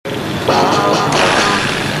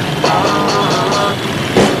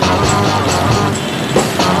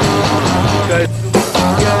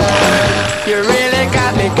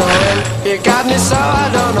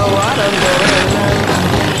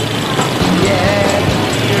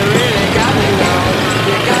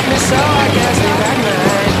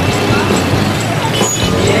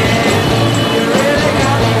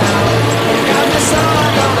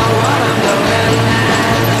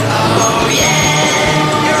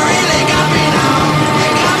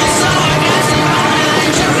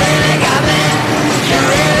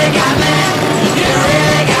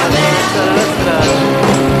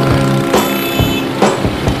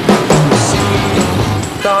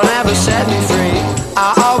free.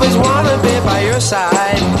 I always wanna be by your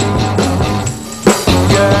side.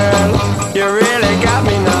 Girl, you really got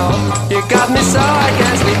me now. You got me so I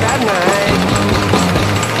can't sleep at night.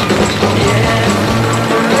 Yeah,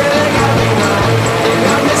 you really got me now. You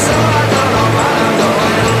got me so I don't know what I'm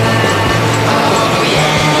doing. Oh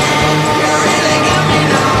yeah, you really got me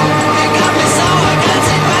now. You got me so I can't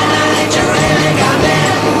sleep at night. You really got me.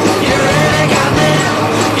 You really got me.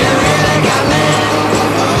 You really got me.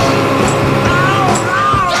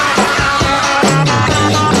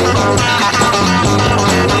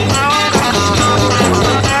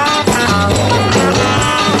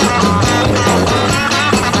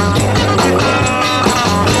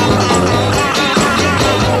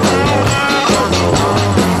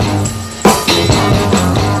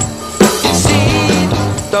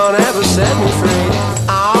 Don't ever set me free. I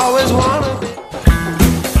always wanna be.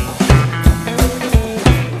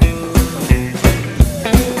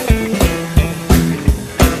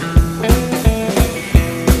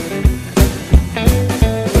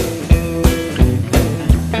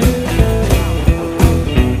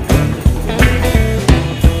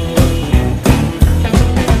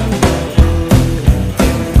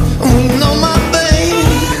 No, my baby,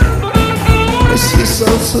 she's so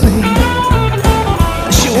sweet.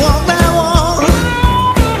 Walk that walk,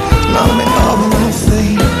 knock me off my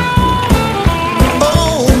feet.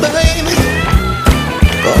 Oh, baby,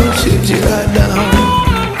 gonna shoot you right down.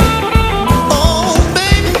 Oh,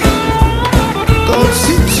 baby, gonna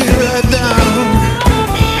shoot you right down.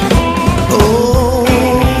 Oh,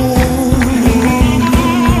 right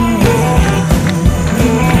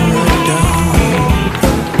down.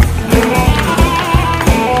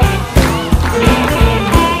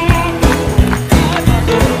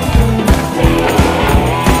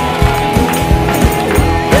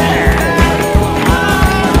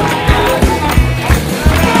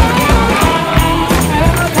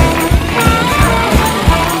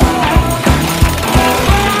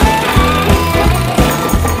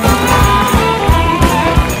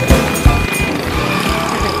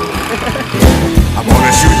 I'm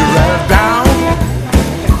gonna shoot you right down,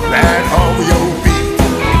 right over your feet.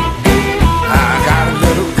 I got a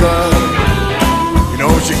little girl, you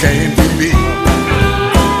know she can't be beat.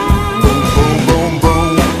 Boom, boom, boom,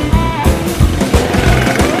 boom.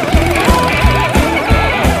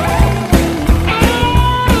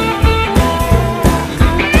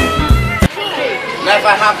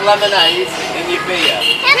 Never have lemonade in your beer.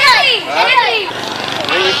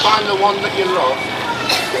 When you find the one that you love,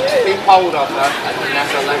 keep hold of her and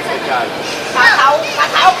never let her go.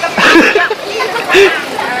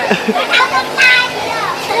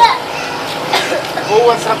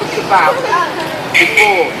 Always have a kebab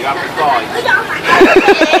before you have a bite.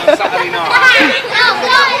 Saturday night.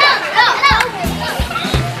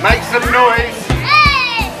 Make some noise.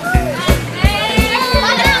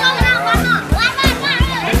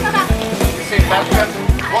 You see,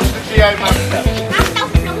 watch the Geomancer.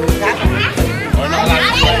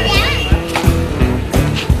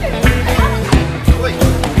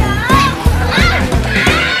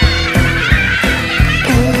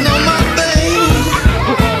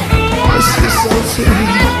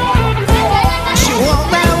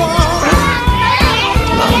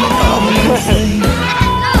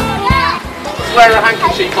 Wear a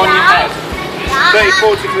handkerchief on your head.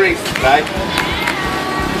 34 degrees today.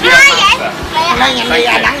 Geomancer. Nói nhanh đi,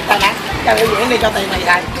 nắng trời nắng. Cho biểu diễn đi, cho tiền mày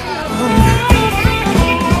xài.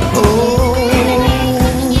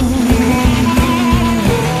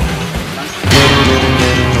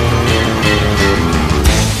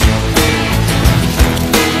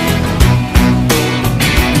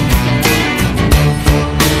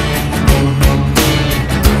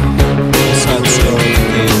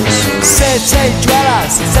 City dweller,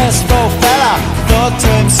 successful fella, thought to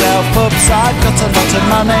himself, oops, I've got a lot of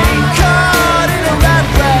money. Caught in a rat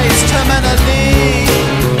race, terminally.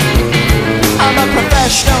 I'm a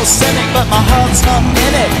professional cynic, but my heart's not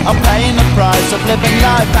in it. I'm paying the price of living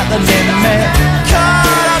life at the limit.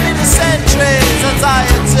 Caught up in eccentrics,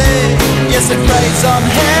 anxiety. Yes, it preys on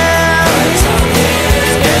him.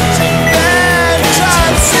 Getting bad,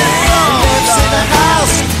 trying to lives in a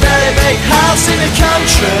house, very big house in the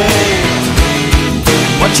country.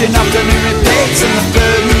 Watching afternoon repeats and the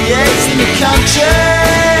food he eats in the country.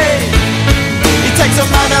 He takes a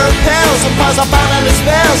manner of pills and piles up analyst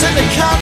bills in the country.